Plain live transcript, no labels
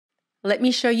Let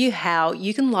me show you how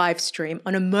you can live stream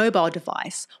on a mobile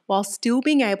device while still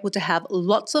being able to have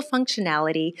lots of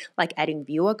functionality like adding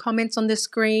viewer comments on the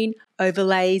screen,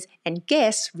 overlays, and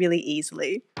guests really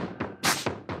easily.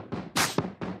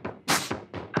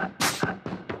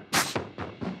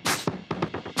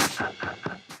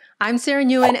 I'm Sara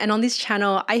Nguyen, and on this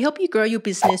channel, I help you grow your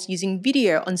business using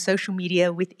video on social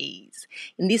media with ease.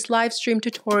 In this live stream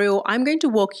tutorial, I'm going to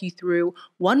walk you through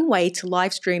one way to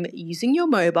live stream using your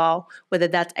mobile, whether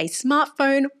that's a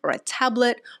smartphone or a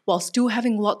tablet, while still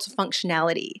having lots of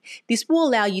functionality. This will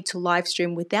allow you to live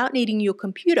stream without needing your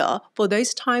computer for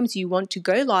those times you want to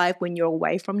go live when you're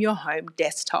away from your home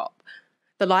desktop.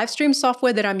 The live stream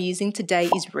software that I'm using today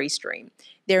is Restream.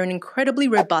 They're an incredibly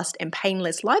robust and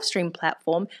painless live stream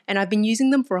platform, and I've been using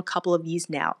them for a couple of years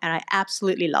now, and I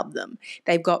absolutely love them.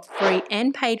 They've got free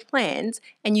and paid plans,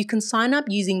 and you can sign up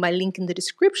using my link in the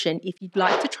description if you'd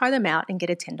like to try them out and get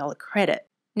a $10 credit.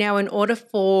 Now, in order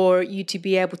for you to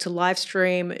be able to live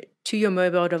stream to your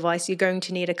mobile device, you're going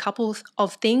to need a couple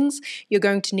of things. You're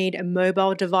going to need a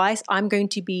mobile device. I'm going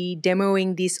to be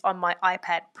demoing this on my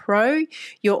iPad Pro.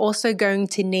 You're also going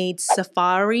to need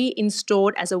Safari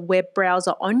installed as a web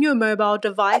browser on your mobile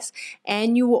device,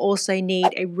 and you will also need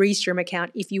a Restream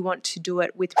account if you want to do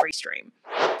it with Restream.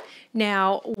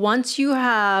 Now, once you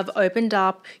have opened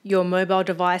up your mobile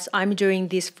device, I'm doing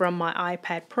this from my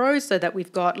iPad Pro so that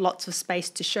we've got lots of space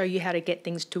to show you how to get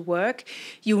things to work.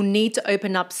 You'll need to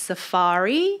open up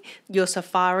Safari, your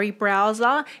Safari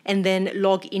browser, and then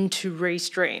log into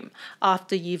Restream.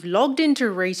 After you've logged into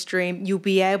Restream, you'll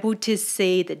be able to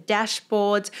see the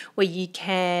dashboards where you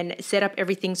can set up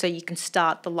everything so you can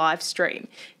start the live stream.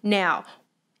 Now,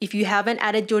 if you haven't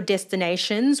added your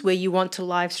destinations where you want to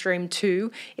live stream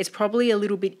to, it's probably a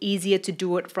little bit easier to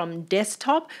do it from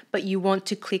desktop, but you want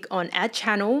to click on Add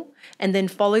Channel and then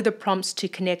follow the prompts to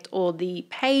connect all the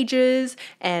pages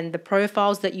and the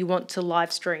profiles that you want to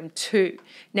live stream to.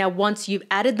 Now, once you've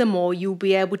added them all, you'll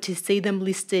be able to see them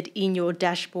listed in your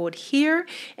dashboard here,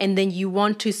 and then you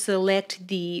want to select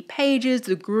the pages,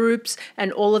 the groups,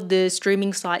 and all of the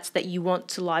streaming sites that you want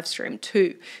to live stream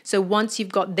to. So once you've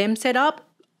got them set up,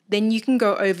 then you can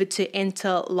go over to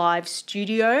Enter Live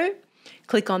Studio,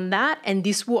 click on that, and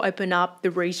this will open up the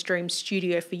Restream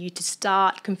Studio for you to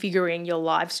start configuring your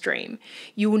live stream.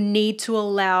 You will need to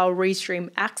allow Restream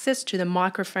access to the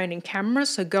microphone and camera,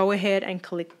 so go ahead and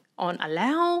click on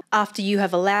Allow. After you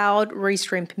have allowed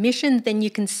Restream permission, then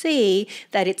you can see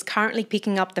that it's currently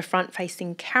picking up the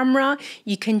front-facing camera.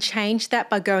 You can change that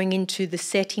by going into the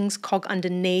settings cog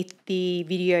underneath the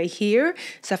video here.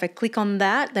 So if I click on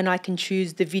that, then I can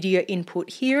choose the video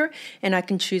input here, and I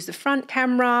can choose the front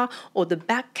camera or the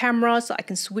back camera, so I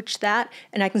can switch that,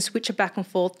 and I can switch it back and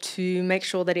forth to make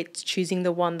sure that it's choosing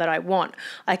the one that I want.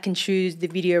 I can choose the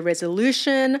video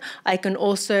resolution. I can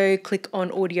also click on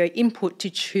audio input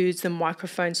to choose the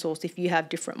microphone source if you have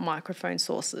different microphone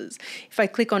sources. If I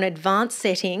click on advanced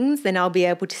settings, then I'll be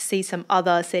able to see some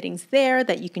other settings there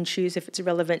that you can choose if it's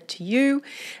relevant to you.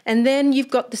 And then you've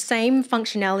got the same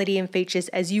functionality and features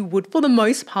as you would, for the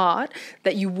most part,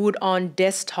 that you would on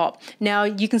desktop. Now,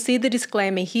 you can see the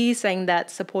disclaimer here saying that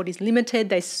support is limited.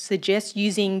 They suggest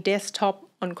using desktop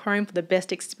on Chrome for the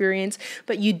best experience,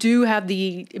 but you do have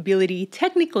the ability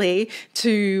technically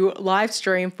to live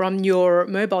stream from your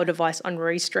mobile device on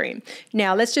Restream.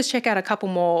 Now let's just check out a couple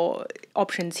more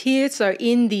options here. So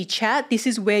in the chat, this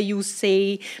is where you'll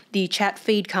see the chat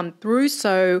feed come through.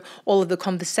 So all of the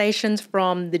conversations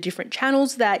from the different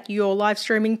channels that you're live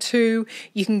streaming to,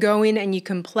 you can go in and you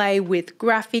can play with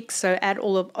graphics. So add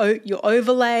all of your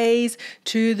overlays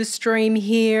to the stream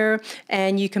here,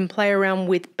 and you can play around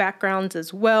with backgrounds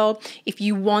as well. If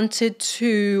you wanted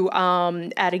to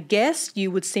add a guest,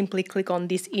 you would simply click on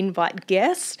this invite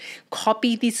guest,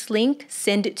 copy this link,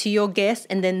 send it to your guest,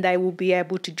 and then they will be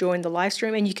able to join the live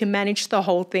stream, and you can manage the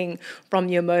whole thing from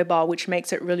your mobile, which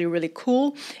makes it really, really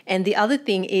cool. And the other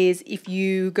thing is, if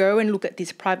you go and look at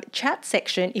this private chat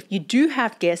section, if you do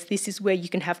have guests, this is where you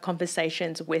can have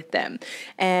conversations with them.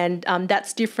 And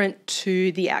that's different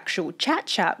to the actual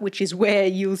chat, which is where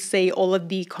you'll see all of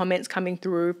the comments coming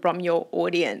through from your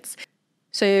audience.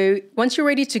 So once you're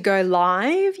ready to go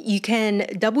live, you can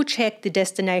double check the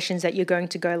destinations that you're going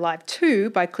to go live to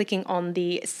by clicking on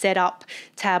the Setup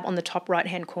tab on the top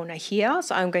right-hand corner here.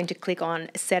 So I'm going to click on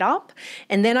Setup,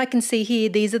 and then I can see here,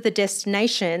 these are the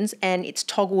destinations, and it's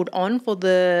toggled on for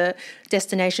the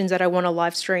destinations that I want to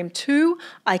live stream to.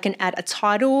 I can add a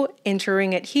title,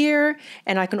 entering it here,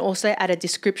 and I can also add a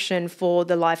description for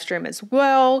the live stream as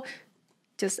well.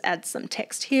 Just add some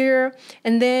text here.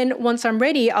 And then once I'm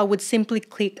ready, I would simply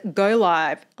click Go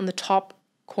Live on the top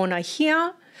corner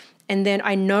here. And then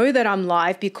I know that I'm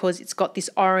live because it's got this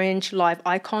orange live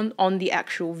icon on the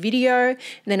actual video. And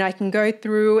then I can go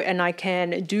through and I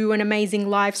can do an amazing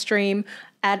live stream,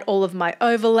 add all of my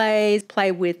overlays,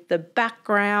 play with the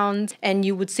background, and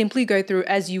you would simply go through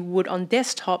as you would on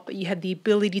desktop, but you have the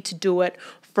ability to do it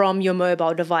from your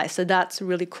mobile device. So that's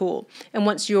really cool. And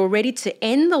once you're ready to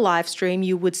end the live stream,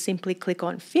 you would simply click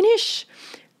on finish.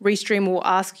 Restream will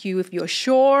ask you if you're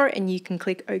sure, and you can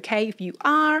click OK if you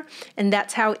are. And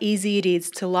that's how easy it is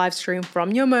to live stream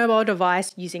from your mobile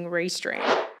device using Restream.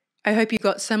 I hope you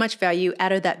got so much value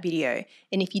out of that video.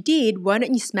 And if you did, why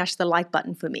don't you smash the like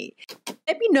button for me?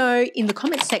 Let me know in the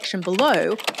comment section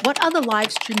below, what other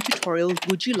live stream tutorials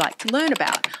would you like to learn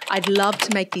about? I'd love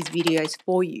to make these videos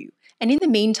for you. And in the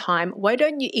meantime, why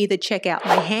don't you either check out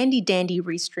my handy dandy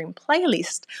Restream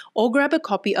playlist or grab a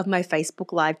copy of my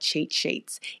Facebook Live cheat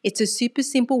sheets. It's a super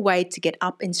simple way to get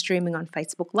up and streaming on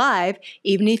Facebook Live,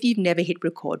 even if you've never hit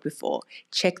record before.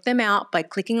 Check them out by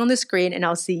clicking on the screen, and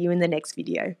I'll see you in the next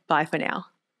video. Bye for now.